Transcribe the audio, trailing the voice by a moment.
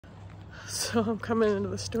So I'm coming into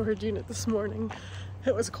the storage unit this morning.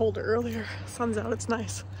 It was colder earlier. Sun's out, it's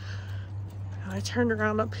nice. And I turned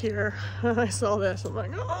around up here and I saw this. I'm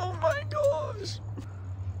like, oh my gosh.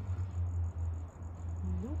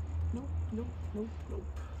 Nope, nope, nope, nope,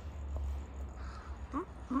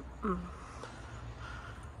 nope.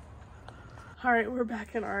 All right, we're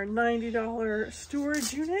back in our $90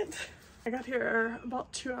 storage unit. I got here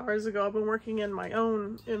about 2 hours ago. I've been working in my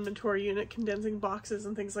own inventory unit, condensing boxes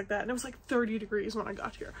and things like that. And it was like 30 degrees when I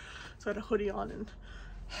got here. So I had a hoodie on and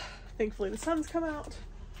thankfully the sun's come out.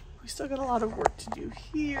 We still got a lot of work to do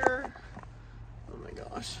here. Oh my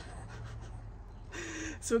gosh.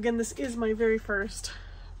 So again, this is my very first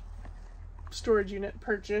storage unit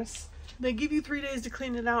purchase. They give you 3 days to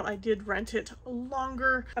clean it out. I did rent it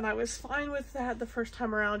longer and I was fine with that the first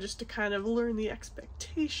time around, just to kind of learn the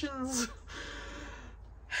expectations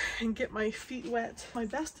and get my feet wet. My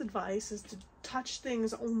best advice is to touch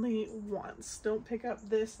things only once. Don't pick up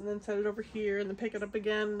this and then set it over here and then pick it up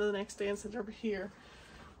again the next day and set it over here.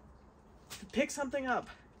 If you pick something up,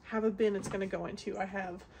 have a bin it's going to go into. I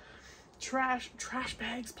have trash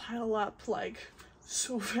bags pile up like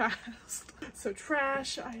so fast. So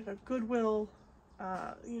trash, I have a Goodwill,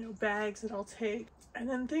 you know, bags that I'll take. And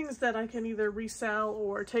then things that I can either resell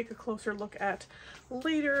or take a closer look at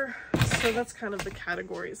later. So that's kind of the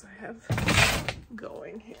categories I have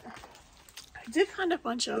going here. I did find a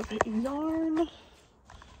bunch of yarn.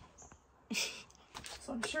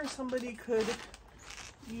 So I'm sure somebody could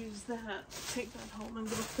use that, take that home and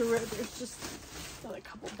go through it. There's just a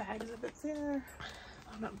couple bags of it there.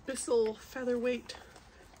 On a Bissell featherweight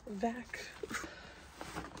vac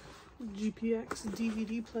GPX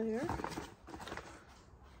DVD player.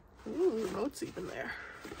 Ooh, remote's even there.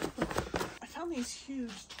 I found these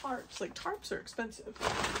huge tarps. Like, tarps are expensive.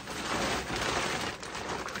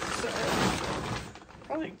 So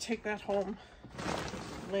probably take that home,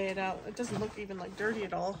 lay it out. It doesn't look even like dirty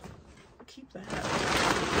at all. I'll keep that.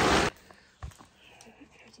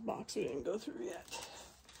 Here's a box we didn't go through yet.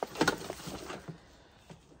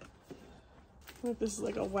 This is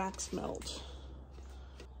like a wax melt.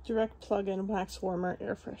 Direct plug-in wax warmer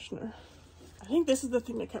air freshener. I think this is the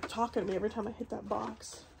thing that kept talking to me every time I hit that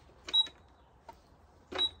box.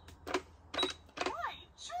 Right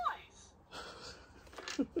choice.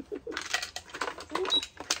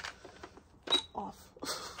 Off.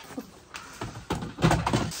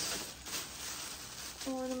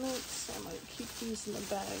 Ornaments. I might keep these in the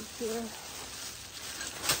bag here.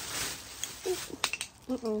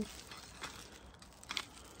 Uh-oh.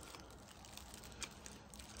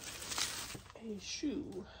 A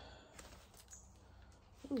shoe.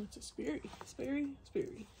 Oh, it's a Sperry. Sperry.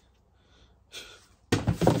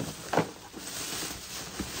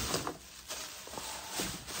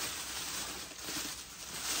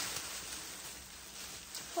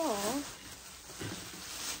 Oh.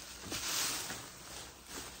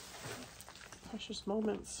 Precious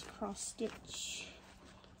Moments cross stitch.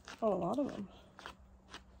 Oh, a lot of them.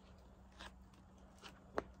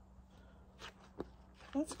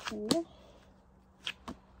 That's cool.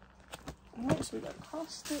 Alright, so we got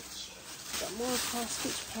cross stitch, got more cross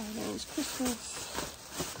stitch patterns, Christmas,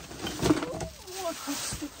 more cross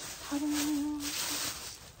stitch patterns.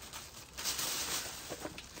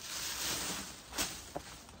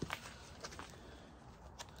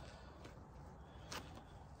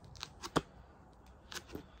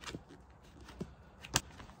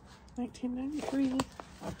 $19.93.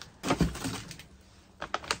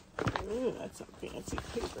 Ooh, that's some fancy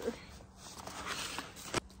paper.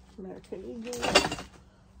 American Eagle.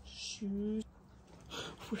 Shoes.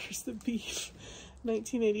 Where's the beef?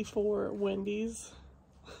 1984 Wendy's.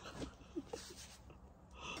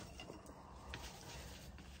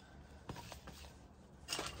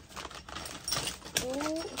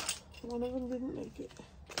 Oh, one of them didn't make it.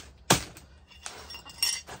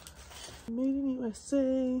 Made in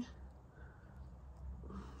USA.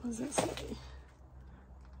 What does that say?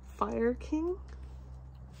 Fire King?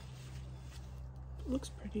 Looks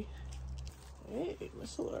pretty. Hey,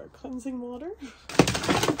 micellar cleansing water.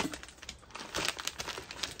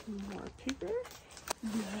 More paper.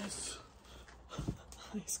 Yes.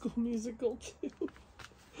 High School Musical too.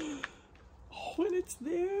 Oh, and it's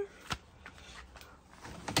there.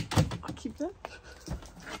 I'll keep that.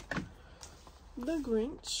 The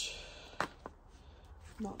Grinch.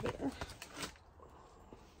 Not there.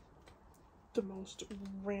 The most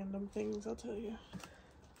random things, I'll tell you.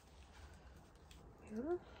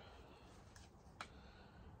 Here.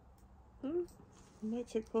 I might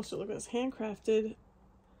take a closer look at this. Handcrafted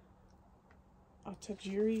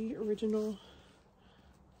Atajiri original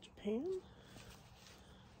Japan.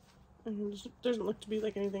 And it doesn't look to be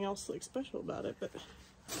like anything else like special about it, but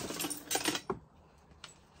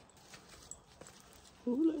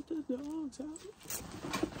who let the dogs out?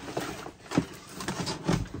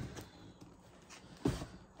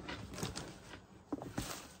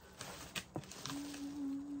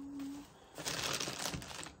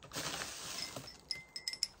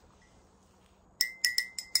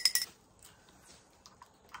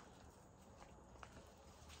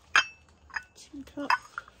 Teacup.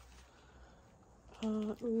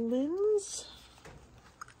 Lens.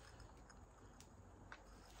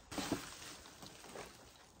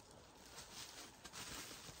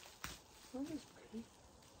 That is pretty.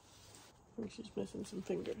 I think she's missing some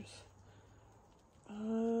fingers.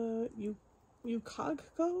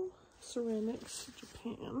 Yukagko Ceramics,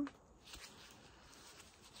 Japan.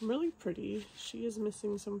 Really pretty. She is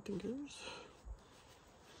missing some fingers.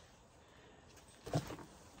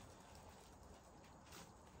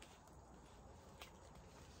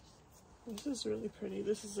 This is really pretty.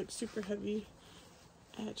 This is like super heavy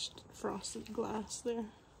etched frosted glass there.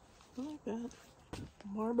 I like that.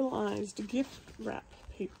 Marbleized gift wrap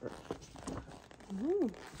paper. Ooh.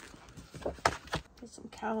 Got some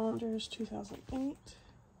calendars, 2008,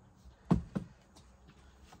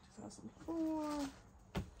 2004.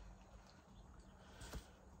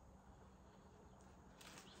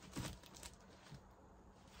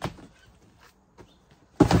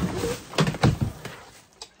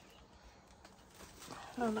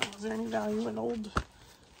 I don't know, is there any value in old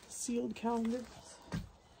sealed calendars?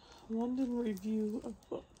 London Review of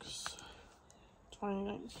Books,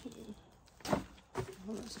 2019. Oh,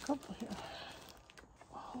 there's a couple here.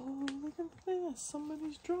 Oh, look at this,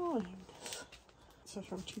 somebody's drawing. This is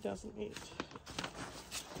from 2008.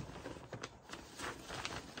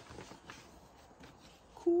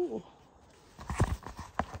 Cool.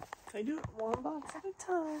 I do it one box at a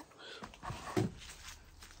time.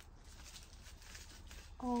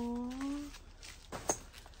 Aww.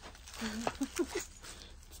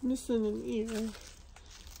 It's missing an ear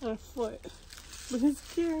and a foot, but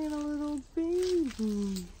it's carrying a little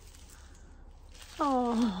baby.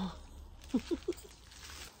 Oh,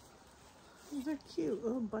 they're cute,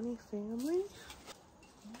 little bunny family.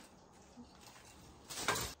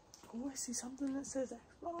 Oh, I see something that says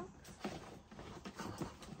Xbox.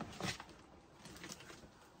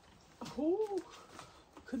 Oh,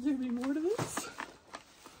 could there be more to this?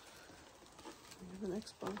 We have an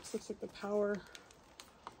Xbox. Looks like the power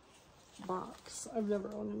box. I've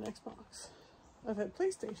never owned an Xbox. I've had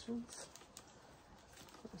PlayStations.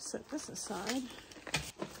 I'll set this aside.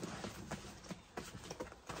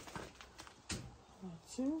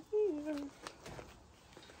 What's in here?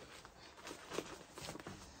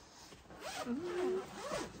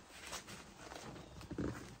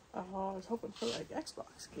 Oh, I was hoping for like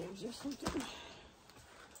Xbox games or something.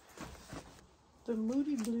 The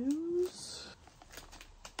Moody Blues.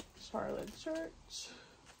 Charlotte Church.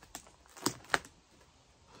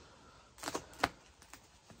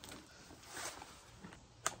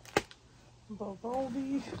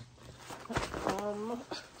 Vivaldi.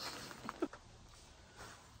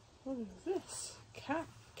 What is this? Cap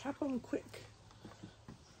 'em quick.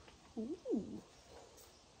 Ooh.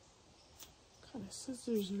 What kind of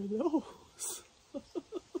scissors are those?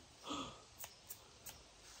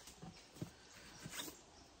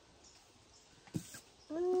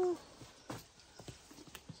 So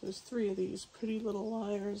there's 3 of these. Pretty Little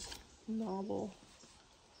Liars novel.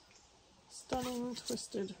 Stunning,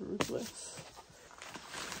 Twisted, Ruthless.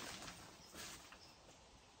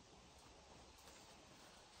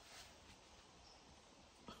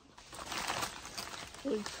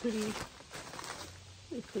 Really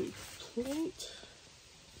pretty plate.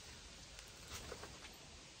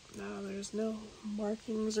 Now there's no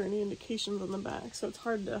markings or any indications on the back, so it's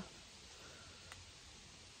hard to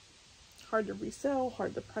resell,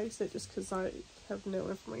 hard to price it just because I have no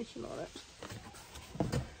information on it.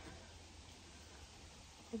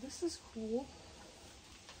 Well, this is cool.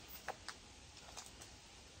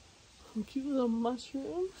 Some cute little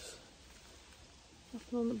mushrooms.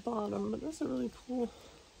 Nothing on the bottom, but that's a really cool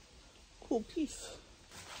piece.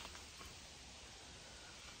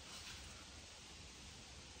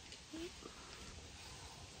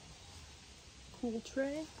 Cool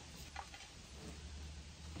tray.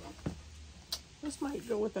 This might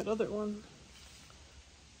go with that other one.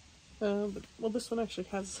 But well, this one actually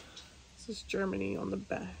has, this is Germany on the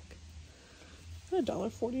back.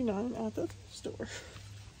 $1.49 at the thrift store.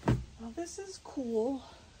 Now this is cool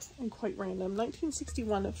and quite random.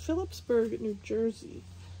 1961 at Phillipsburg, New Jersey.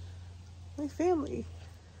 My family,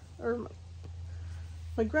 or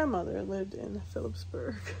my grandmother lived in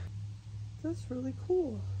Phillipsburg. That's really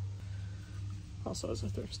cool. Also has a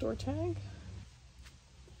thrift store tag.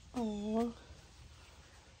 Oh,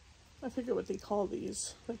 I forget what they call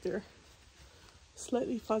these. Like they're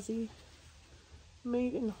slightly fuzzy.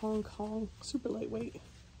 Made in Hong Kong. Super lightweight.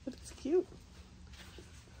 But it's cute.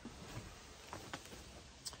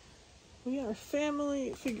 We are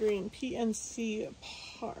Family Figurine PNC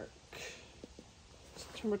Park.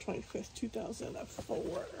 September 25th,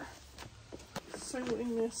 2004.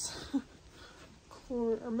 Cycling this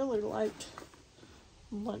Miller Lite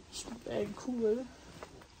lunch bag cooler.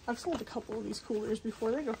 I've sold a couple of these coolers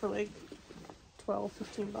before. They go for like 12,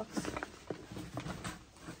 15 bucks.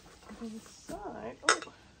 Inside, oh,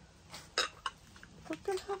 look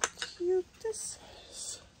at how cute this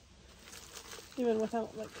is. Even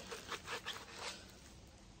without like,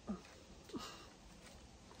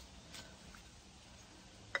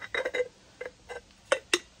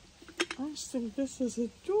 I just think this is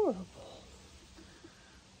adorable.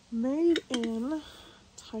 Made in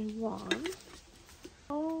Taiwan.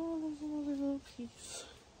 Oh, there's another little piece.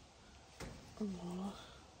 Oh.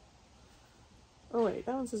 Oh wait,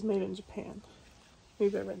 that one says made in Japan.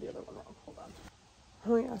 Maybe I read the other one wrong. Hold on.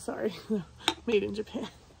 Oh yeah, sorry. Made in Japan.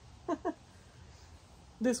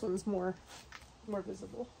 This one's more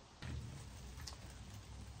visible.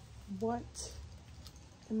 What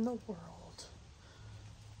in the world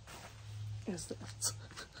is this?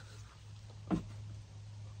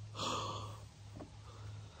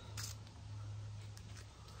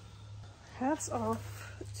 Hats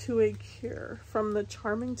Off to a Cure from the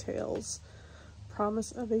Charming Tales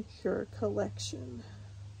Promise of a Cure collection.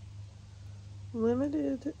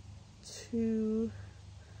 Limited to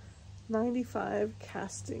 95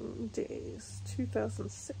 casting days.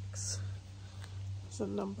 2006. There's a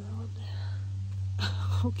number on there.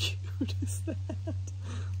 How cute is that?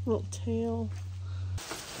 Little tail.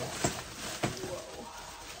 Whoa.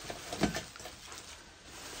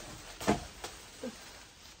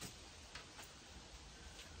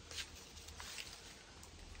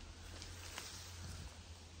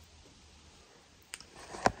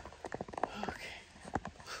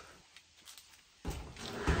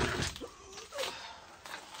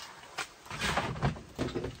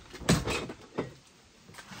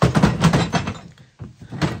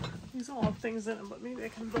 These all have things in them, but maybe I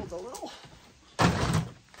can build a little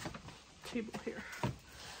table here.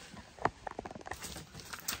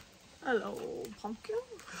 Hello, pumpkin.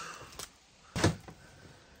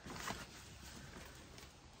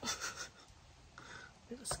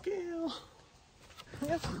 We have a scale. We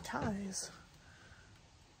have some ties.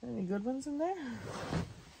 Any good ones in there?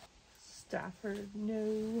 Stafford,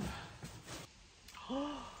 no.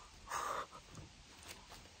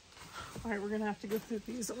 Alright, we're gonna have to go through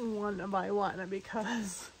these one by one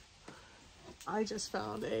because I just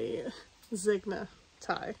found a Zegna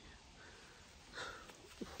tie.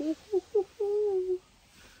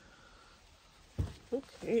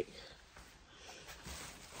 Okay.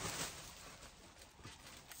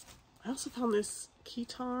 I also found this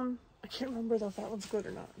Keton. I can't remember though if that one's good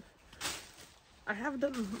or not. I have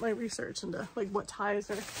done my research into like what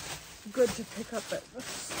ties are good to pick up at the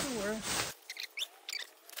store.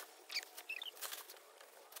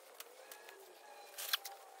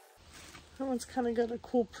 That one's kind of got a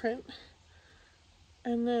cool print.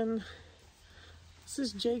 And then this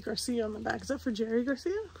is J. Garcia on the back. Is that for Jerry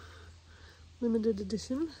Garcia? Limited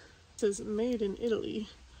edition. It says made in Italy.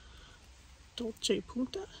 Dolce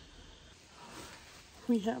Punta.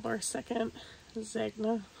 We have our second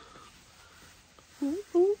Zegna. Ooh,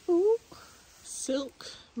 ooh, ooh.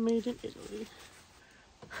 Silk made in Italy.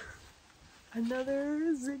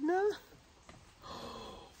 Another Zegna.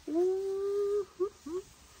 Ooh,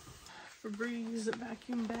 Febreze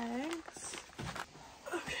vacuum bags.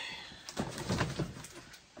 Okay.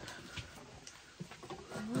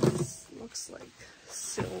 This looks like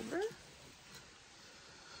silver.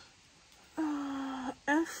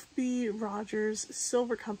 F.B. Rogers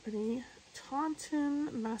Silver Company,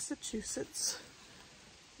 Taunton, Massachusetts,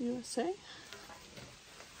 USA.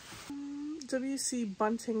 W.C.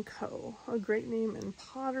 Bunting Co., a great name in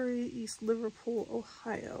pottery, East Liverpool,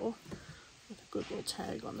 Ohio, with a good little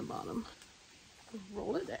tag on the bottom.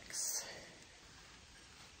 Rolodex.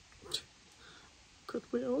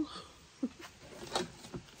 Goodwill.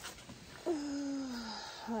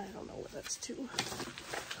 I don't know what that's to.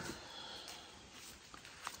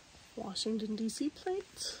 Washington, D.C.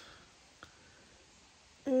 plate.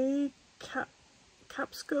 A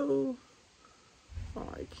Capsco. Oh,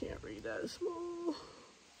 I can't read that small.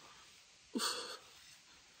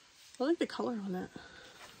 I like the color on that.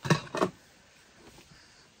 Okay,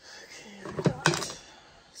 I got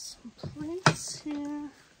some right here.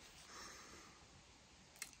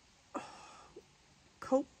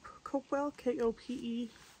 Copewell, K-O-P-E.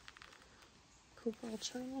 Copewell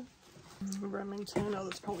China. Remington. Oh,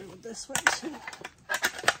 that's probably what this went to.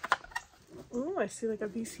 Oh, I see like a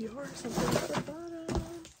VCR or something at the bottom.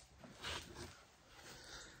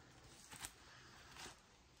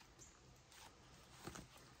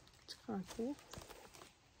 It's kind of cool.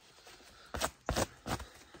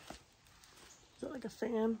 Is that like a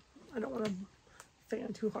fan? I don't want to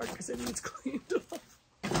fan too hard because it needs cleaned off.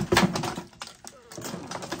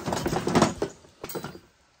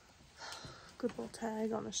 Good little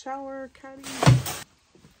tag on a shower caddy.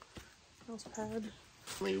 Mouse pad.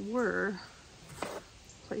 They were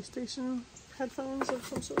PlayStation headphones of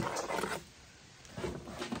some sort.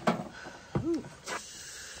 Ooh.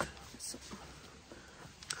 Some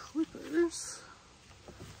clippers.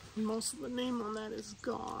 Most of the name on that is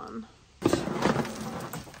gone.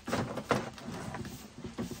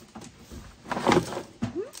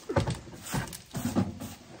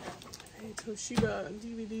 Toshiba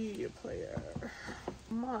DVD player,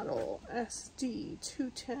 model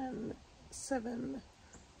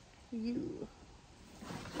SD2107U.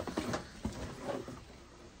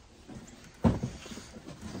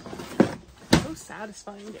 So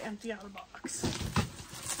satisfying to empty out a box,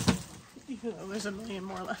 even though there's a million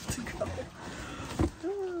more left to go.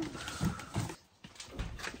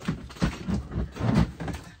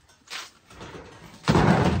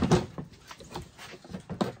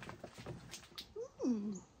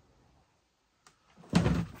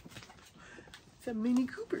 It's a Mini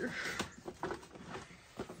Cooper.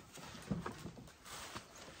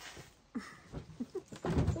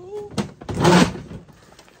 Oh.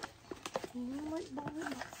 Light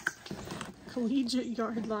bulb. Collegiate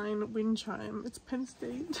Yardline wind chime. It's Penn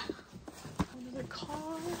State. Another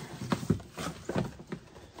car.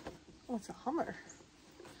 Oh, it's a Hummer.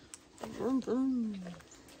 Vroom, vroom.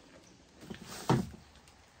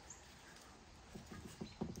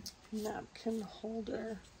 Napkin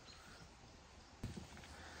holder.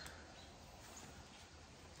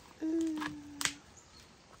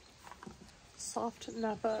 Soft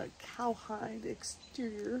Napa cowhide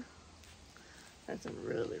exterior. That's in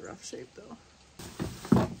really rough shape though.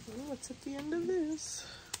 Oh, what's at the end of this?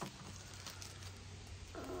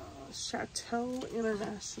 Chateau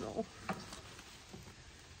International.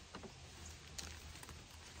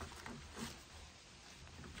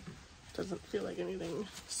 Doesn't feel like anything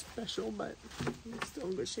special, but it's still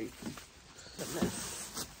in good shape.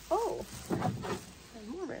 Oh, and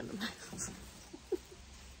more randomness.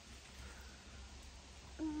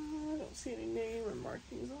 I don't see any name or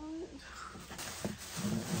markings on it.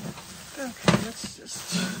 Okay, let's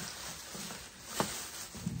just.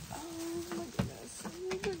 Oh my goodness! Oh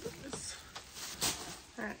my goodness!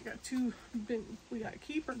 All right, got two bin. We got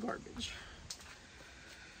keep or garbage.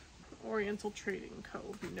 Oriental Trading Co.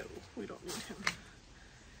 No, we don't need him.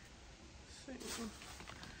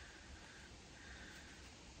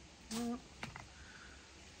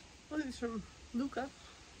 Well, these from Luca.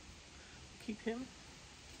 Keep him.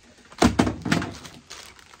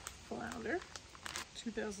 Flounder.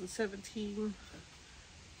 2017.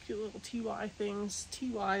 Cute little TY things.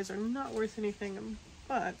 TYs are not worth anything,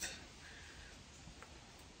 but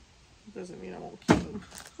it doesn't mean I won't keep them.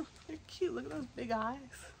 They're cute. Look at those big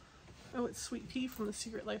eyes. Oh, it's Sweet Pea from The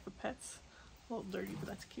Secret Life of Pets. A little dirty, but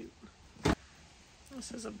that's cute.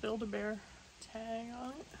 This is a Build-A-Bear tag on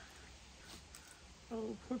it.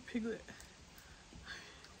 Oh, poor Piglet. I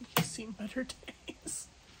think he's seen better days.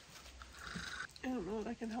 I don't know if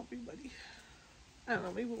I can help you, buddy. I don't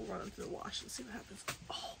know, maybe we'll run him through the wash and see what happens.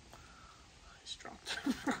 Oh, I just dropped.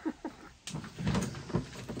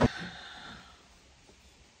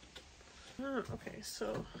 Okay,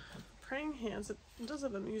 so Praying Hands, it does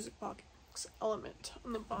have a music box element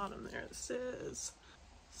on the bottom there. It says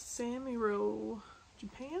Samiro,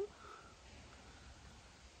 Japan?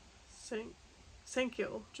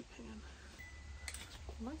 Sankyo, Japan.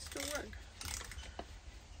 It might still work.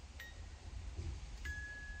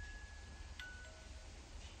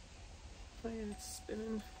 Oh yeah, it's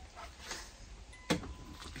spinning.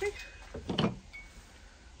 Okay.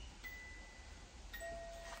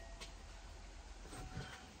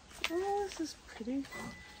 Oh, this is pretty.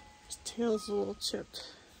 His tail's a little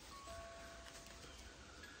chipped.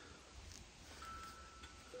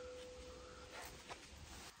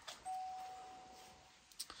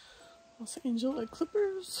 Los Angeles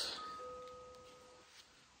Clippers.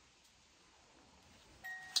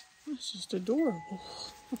 It's just adorable.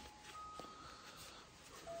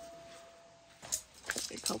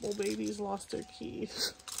 A couple babies lost their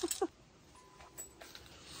keys.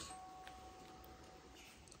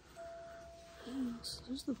 So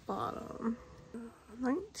there's the bottom.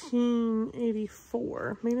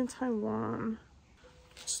 1984, made in Taiwan.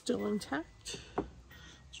 Still intact.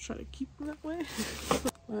 Let's try to keep them that way.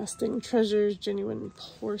 Lasting treasures, genuine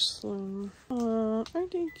porcelain.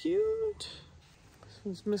 Aren't they cute? This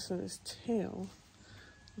one's missing his tail.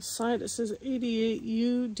 The side it says 88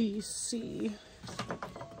 UDC.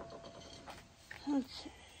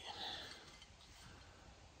 Okay.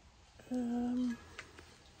 I'm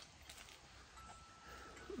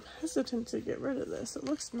hesitant to get rid of this. It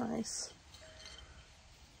looks nice.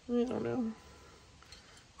 I don't know.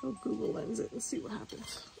 I'll Google Lens it and see what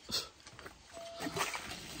happens.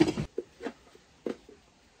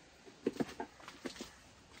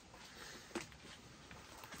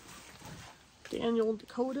 Daniel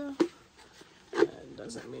Dakota. That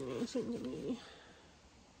doesn't mean anything to me.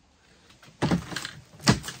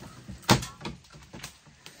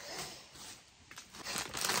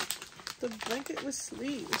 The blanket with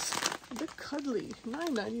sleeves. They're cuddly.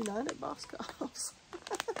 $9.99 at Boscov's.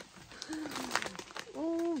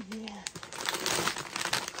 Oh yeah.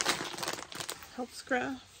 Helps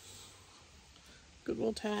graph.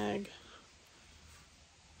 Goodwill tag.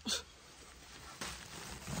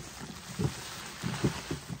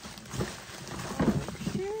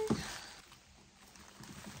 Okay.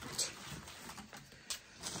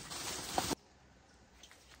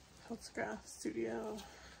 Helps graph studio.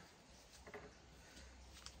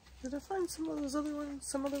 Did I find some of those other ones?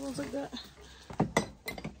 Some other ones like that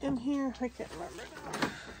in here? I can't remember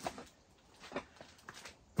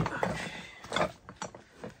now. Okay.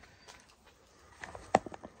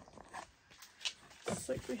 Looks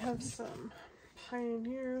like we have some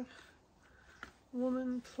Pioneer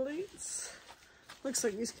woman plates. Looks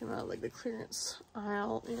like these came out like the clearance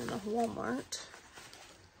aisle in a Walmart.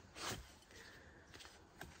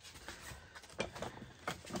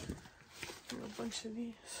 A bunch of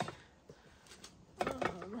these.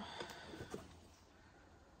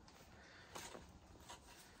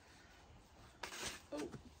 Oh,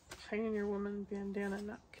 Pioneer woman bandana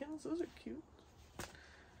napkins. Those are cute.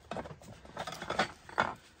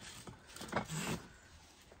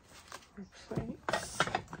 More plates.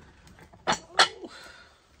 Oh.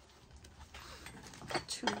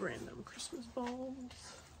 2 random Christmas balls.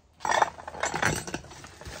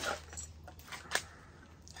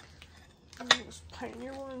 There's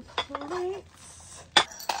Pioneer woman plates.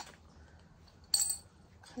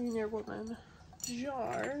 Pioneer woman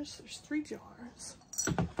jars. There's 3 jars.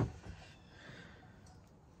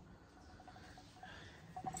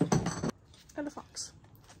 And a fox.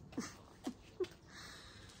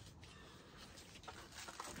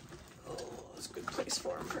 Oh, that's a good place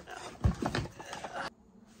for him for now.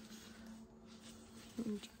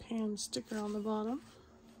 And Japan sticker on the bottom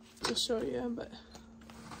to show you, but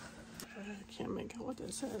I can't make out what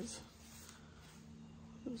that says.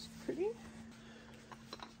 It's pretty.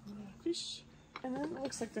 Fish. And then it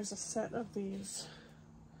looks like there's a set of these.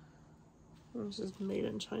 This is made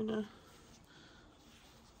in China.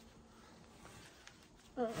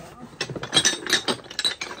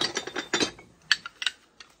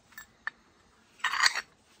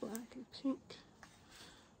 Black and pink.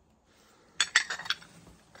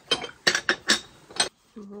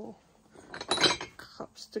 Little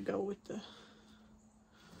cups to go with the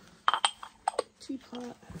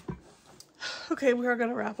teapot. Okay, we are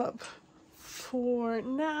gonna wrap up for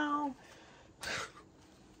now.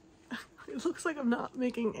 It looks like I'm not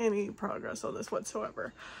making any progress on this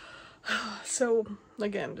whatsoever. So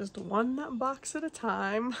again, just one box at a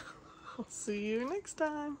time. I'll see you next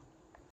time.